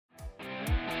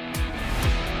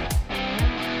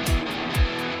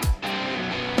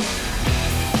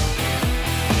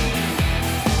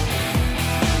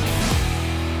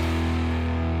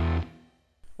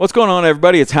What's going on,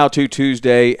 everybody? It's How To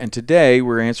Tuesday, and today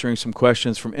we're answering some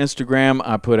questions from Instagram.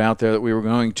 I put out there that we were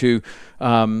going to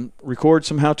record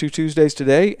some How To Tuesdays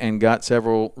today and got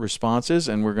several responses,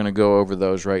 and we're going to go over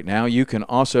those right now. You can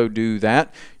also do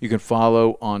that. You can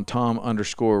follow on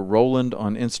Tom_Roland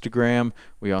on Instagram.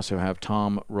 We also have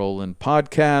Tom Roland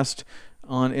Podcast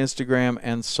on Instagram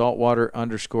and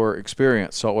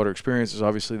Saltwater_Experience. Saltwater Experience is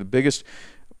obviously the biggest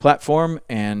platform,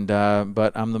 and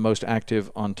but I'm the most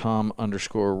active on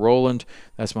Tom_Roland.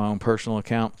 That's my own personal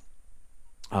account.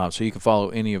 So you can follow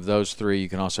any of those three. You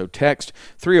can also text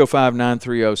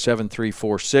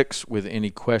 305-930-7346 with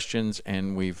any questions,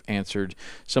 and we've answered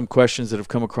some questions that have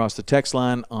come across the text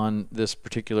line on this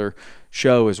particular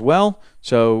show as well.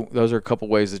 So those are a couple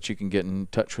ways that you can get in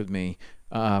touch with me.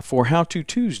 For How To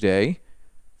Tuesday,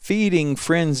 Feeding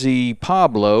Frenzy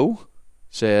Pablo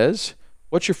says,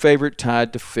 what's your favorite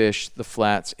tide to fish the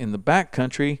flats in the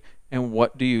backcountry, and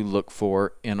what do you look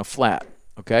for in a flat?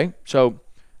 Okay, so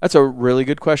that's a really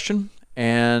good question,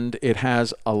 and it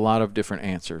has a lot of different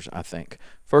answers, I think.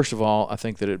 First of all, I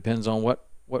think that it depends on what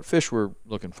fish we're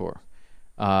looking for.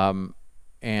 And,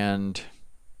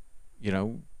 you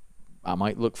know, I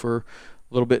might look for a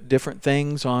little bit different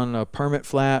things on a permit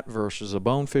flat versus a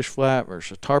bonefish flat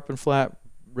versus a tarpon flat,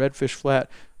 redfish flat.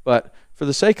 But for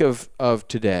the sake of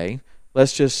today,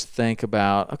 let's just think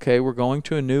about, okay, we're going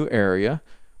to a new area.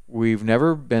 We've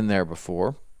never been there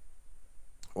before.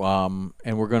 And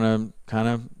we're going to kind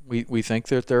of, we think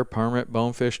that there are permit,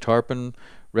 bonefish, tarpon,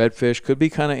 redfish, could be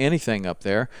kind of anything up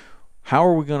there. How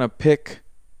are we going to pick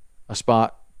a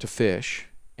spot to fish,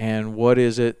 and what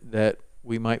is it that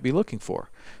we might be looking for?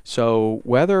 So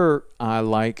whether I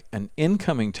like an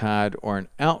incoming tide or an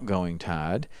outgoing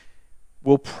tide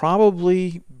will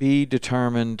probably be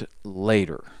determined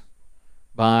later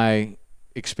by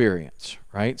experience,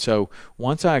 right? So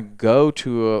once I go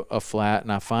to a flat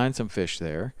and I find some fish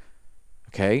there,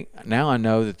 okay, now I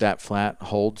know that that flat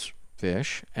holds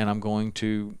fish, and I'm going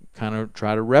to kind of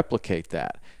try to replicate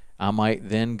that. I might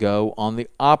then go on the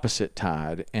opposite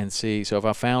tide and see. So if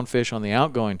I found fish on the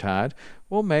outgoing tide,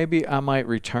 well, maybe I might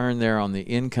return there on the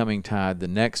incoming tide the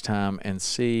next time and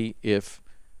see if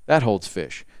that holds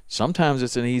fish. Sometimes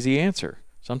it's an easy answer.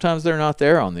 Sometimes they're not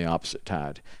there on the opposite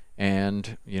tide.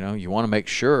 And, you know, you want to make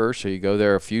sure, so you go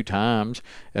there a few times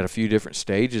at a few different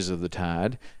stages of the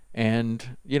tide,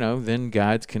 and, you know, then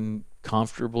guides can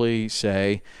comfortably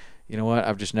say, you know what,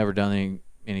 I've just never done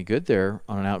any good there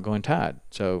on an outgoing tide.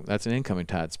 So that's an incoming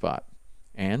tide spot.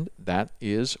 And that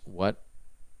is what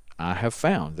I have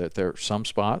found, that there some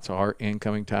spots are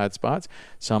incoming tide spots.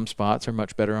 Some spots are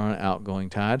much better on an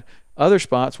outgoing tide. Other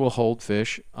spots will hold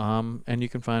fish, and you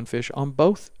can find fish on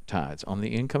both tides, on the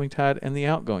incoming tide and the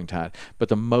outgoing tide. But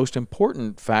the most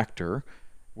important factor,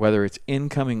 whether it's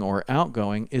incoming or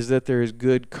outgoing, is that there is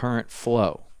good current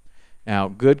flow. Now,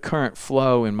 good current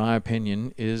flow, in my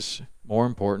opinion, is more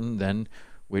important than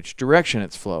which direction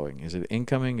it's flowing. Is it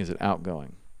incoming? Is it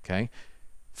outgoing? Okay,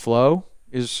 flow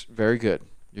is very good.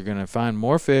 You're going to find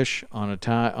more fish on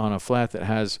a flat that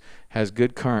has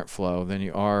good current flow than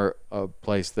you are a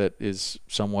place that is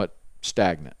somewhat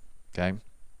stagnant. Okay,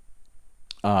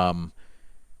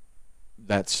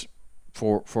 that's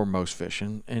for most fish,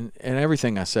 and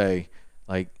everything I say,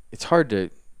 like, it's hard to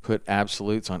put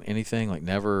absolutes on anything, like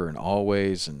never and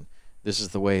always and this is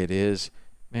the way it is.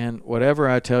 Man, whatever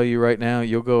I tell you right now,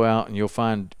 you'll go out and you'll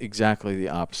find exactly the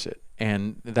opposite.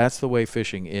 And that's the way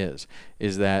fishing is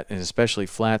that, and especially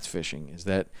flats fishing, is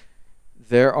that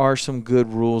there are some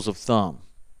good rules of thumb.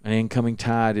 An incoming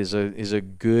tide is a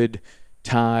good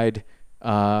tide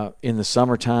in the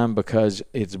summertime because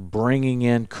it's bringing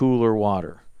in cooler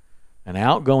water. An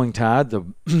outgoing tide,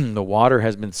 the water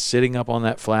has been sitting up on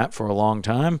that flat for a long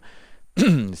time.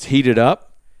 It's heated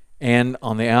up, and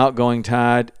on the outgoing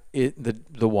tide,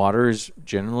 the water is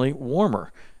generally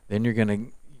warmer. Then you're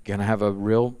gonna have a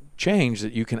real change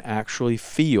that you can actually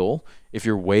feel. If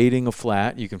you're wading a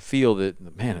flat, you can feel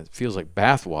that, man, it feels like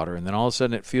bath water, and then all of a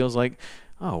sudden it feels like,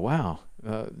 oh wow,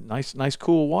 nice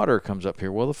cool water comes up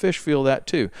here. Well, the fish feel that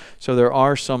too. So there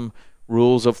are some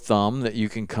rules of thumb that you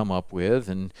can come up with,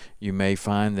 and you may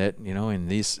find that, you know, in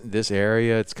this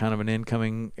area it's kind of an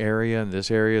incoming area, and this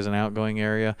area is an outgoing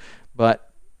area.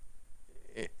 But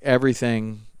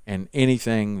everything and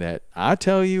anything that I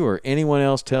tell you or anyone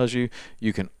else tells you,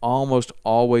 you can almost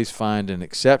always find an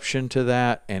exception to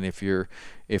that. And if you're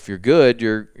good,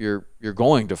 you're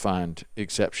going to find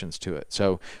exceptions to it.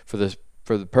 So for the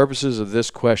purposes of this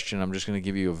question, I'm just going to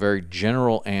give you a very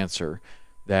general answer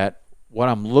that what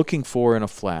I'm looking for in a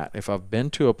flat. If I've been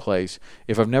to a place,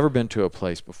 if I've never been to a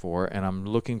place before and I'm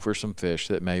looking for some fish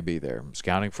that may be there, I'm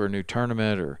scouting for a new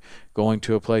tournament or going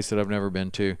to a place that I've never been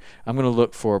to, I'm going to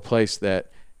look for a place that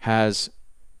has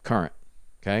current.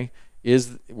 Okay?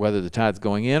 Whether the tide's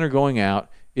going in or going out,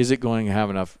 is it going to have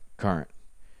enough current?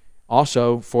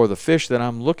 Also, for the fish that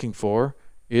I'm looking for,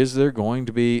 is there going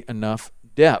to be enough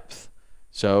depth?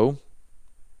 So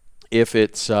if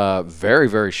it's very,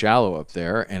 very shallow up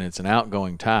there and it's an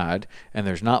outgoing tide and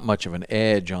there's not much of an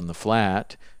edge on the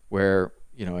flat where,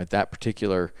 at that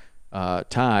particular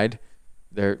tide,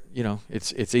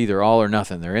 it's either all or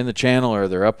nothing. They're in the channel or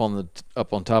they're up on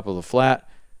top of the flat,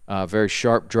 very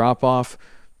sharp drop off.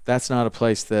 That's not a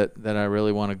place that I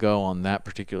really want to go on that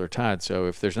particular tide. So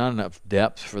if there's not enough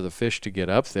depth for the fish to get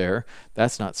up there,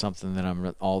 that's not something that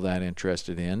I'm all that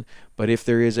interested in. But if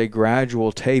there is a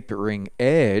gradual tapering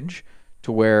edge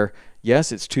to where,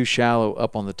 yes, it's too shallow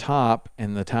up on the top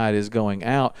and the tide is going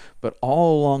out, but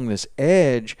all along this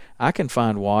edge, I can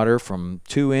find water from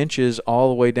 2 inches all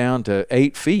the way down to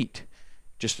 8 feet.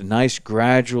 Just a nice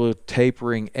gradual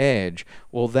tapering edge.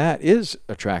 Well, that is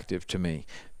attractive to me.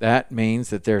 That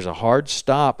means that there's a hard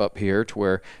stop up here to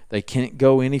where they can't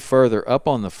go any further up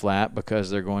on the flat because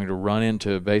they're going to run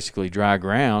into basically dry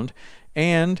ground.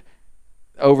 And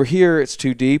over here it's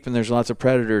too deep and there's lots of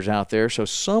predators out there. So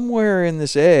somewhere in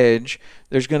this edge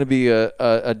there's going to be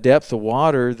a depth of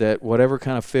water that whatever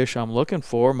kind of fish I'm looking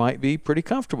for might be pretty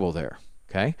comfortable there.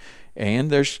 Okay? And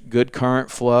there's good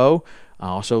current flow. I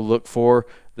also look for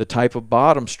the type of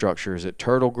bottom structure. Is it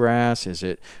turtle grass? Is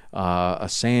it a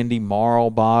sandy marl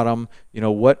bottom?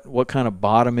 What kind of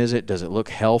bottom is it? Does it look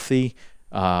healthy?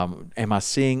 Am I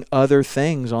seeing other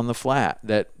things on the flat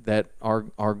that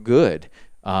are good?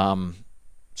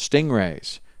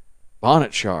 Stingrays,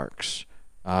 bonnet sharks,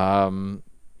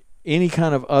 any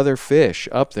kind of other fish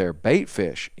up there, bait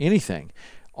fish, anything.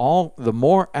 The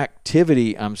more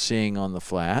activity I'm seeing on the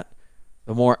flat,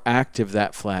 the more active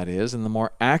that flat is, and the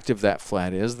more active that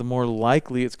flat is, the more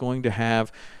likely it's going to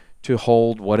have to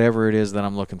hold whatever it is that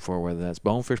I'm looking for, whether that's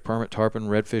bonefish, permit, tarpon,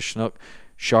 redfish, snook,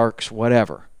 sharks,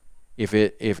 whatever. If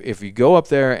you go up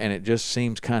there and it just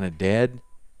seems kind of dead,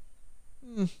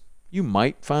 you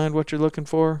might find what you're looking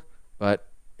for, but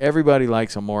everybody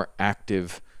likes a more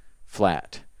active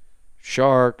flat.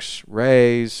 Sharks,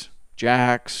 rays,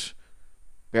 jacks,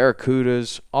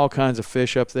 barracudas, all kinds of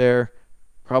fish up there.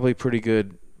 Probably pretty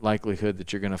good likelihood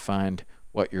that you're going to find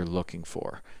what you're looking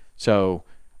for. So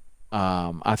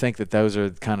I think that those are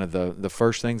kind of the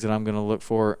first things that I'm going to look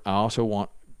for. I also want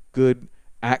good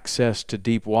access to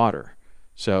deep water.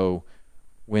 So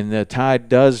when the tide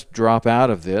does drop out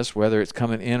of this, whether it's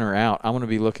coming in or out, I'm going to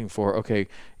be looking for, okay,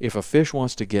 if a fish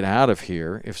wants to get out of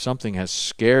here, if something has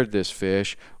scared this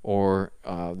fish or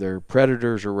there are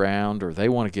predators around or they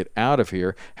want to get out of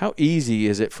here, how easy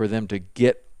is it for them to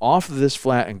get off of this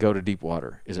flat and go to deep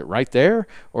water? Is it right there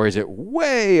or is it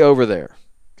way over there?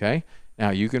 Okay. Now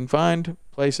you can find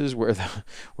places where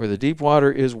the deep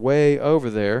water is way over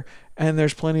there and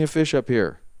there's plenty of fish up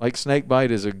here. Like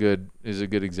snakebite is a good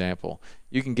example.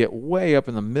 You can get way up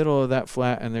in the middle of that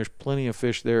flat and there's plenty of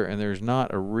fish there and there's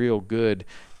not a real good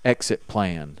exit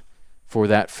plan for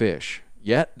that fish.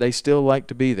 Yet they still like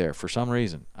to be there for some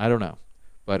reason. I don't know.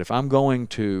 But if I'm going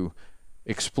to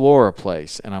explore a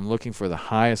place and I'm looking for the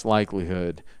highest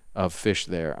likelihood of fish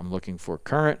there, I'm looking for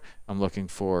current, I'm looking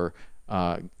for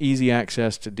easy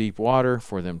access to deep water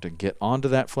for them to get onto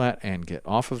that flat and get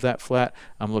off of that flat.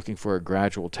 I'm looking for a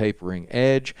gradual tapering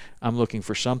edge. I'm looking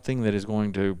for something that is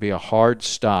going to be a hard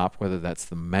stop, whether that's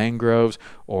the mangroves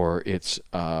or it's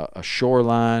a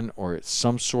shoreline or it's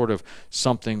some sort of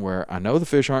something where I know the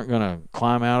fish aren't going to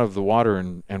climb out of the water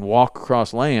and walk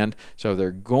across land, so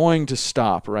they're going to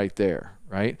stop right there,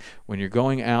 right? When you're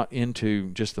going out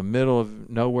into just the middle of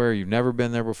nowhere, you've never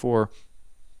been there before,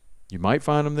 you might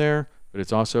find them there, but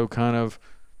it's also kind of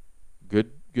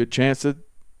good chance that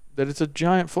it's a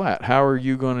giant flat. How are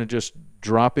you going to just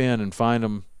drop in and find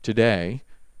them today?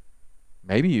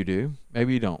 Maybe you do,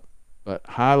 maybe you don't. But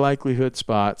high likelihood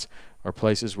spots are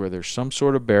places where there's some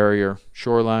sort of barrier,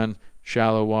 shoreline,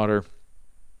 shallow water,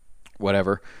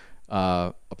 whatever.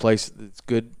 A place that's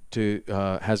good to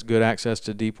has good access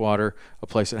to deep water, a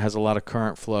place that has a lot of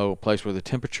current flow, a place where the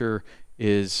temperature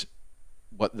is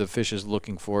what the fish is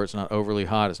looking for. It's not overly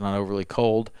hot, it's not overly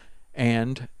cold,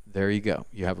 and there you go.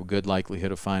 You have a good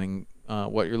likelihood of finding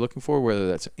what you're looking for, whether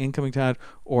that's an incoming tide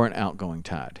or an outgoing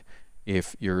tide.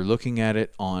 If you're looking at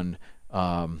it on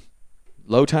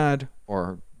low tide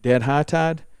or dead high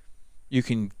tide, you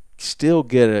can still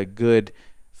get a good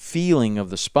feeling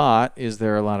of the spot. Is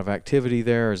there a lot of activity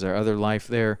there? Is there other life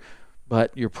there?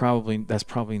 but that's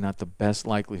probably not the best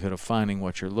likelihood of finding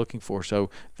what you're looking for. So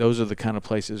those are the kind of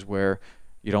places where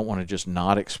you don't want to just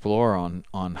not explore on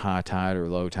high tide or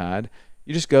low tide.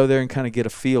 You just go there and kind of get a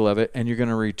feel of it, and you're going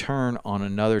to return on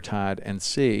another tide and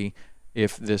see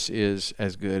if this is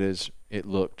as good as it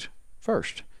looked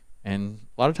first. And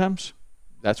a lot of times,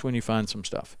 that's when you find some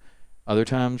stuff. Other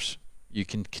times, you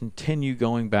can continue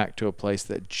going back to a place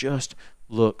that just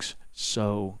looks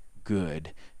so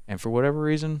good, and for whatever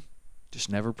reason, just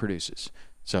never produces.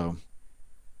 So,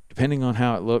 depending on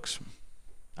how it looks,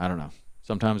 I don't know.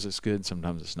 Sometimes it's good,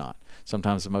 sometimes it's not.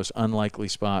 Sometimes the most unlikely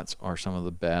spots are some of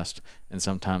the best, and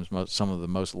sometimes some of the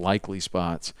most likely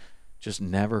spots just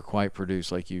never quite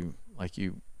produce like you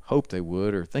hope they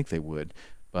would or think they would.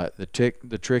 But the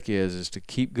trick is to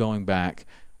keep going back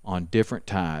on different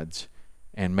tides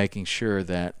and making sure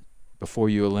that before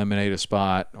you eliminate a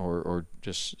spot or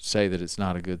just say that it's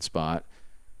not a good spot,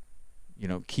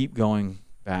 keep going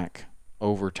back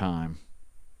over time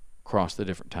across the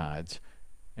different tides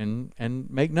and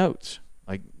make notes.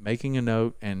 Like making a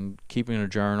note and keeping a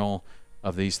journal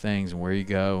of these things and where you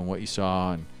go and what you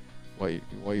saw and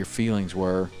what your feelings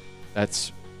were.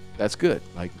 That's good.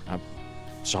 Like I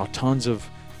saw tons of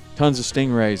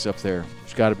stingrays up there.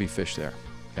 There's got to be fish there.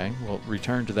 Okay, well,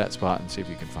 return to that spot and see if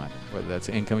you can find it, whether that's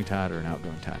an incoming tide or an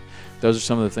outgoing tide. Those are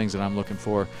some of the things that I'm looking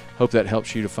for. Hope that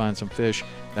helps you to find some fish.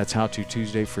 That's How To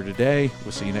Tuesday for today.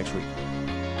 We'll see you next week.